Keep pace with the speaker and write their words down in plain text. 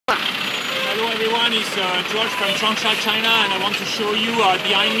everyone, it's George from Changsha, China, and I want to show you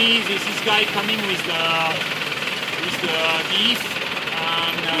behind me this guy coming with the beef.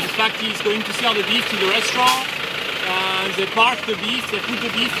 In fact, he's going to sell the beef to the restaurant. They park the beef, they put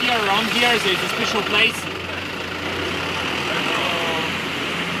the beef here, around here, there's a special place.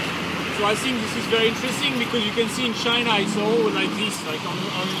 So I think this is very interesting because you can see in China it's all like this. Like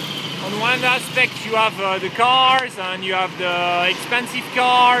on one aspect you have the cars and you have the expensive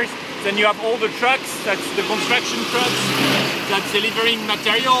cars, then you have all the trucks, that's the construction trucks that's delivering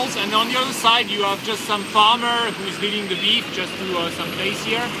materials, and on the other side you have just some farmer who is leading the beef just to some place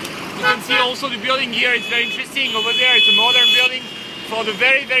here. You can see also the building here is very interesting. Over there it's a modern building for the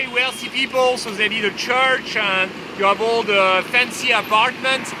very, very wealthy people, so they need a church, and you have all the fancy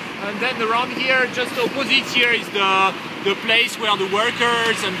apartments. And then around here, just opposite here, is the place where the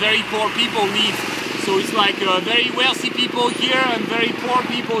workers and very poor people live. So it's like very wealthy people here and very poor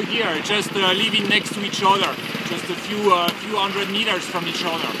people here, just living next to each other, just a few hundred meters from each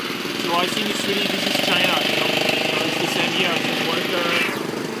other. So I think it's really, this is China, you know. It's the same here, the workers.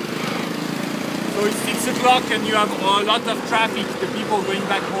 So it's 6 o'clock and you have a lot of traffic, the people going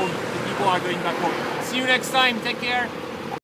back home. The people are going back home. See you next time, take care.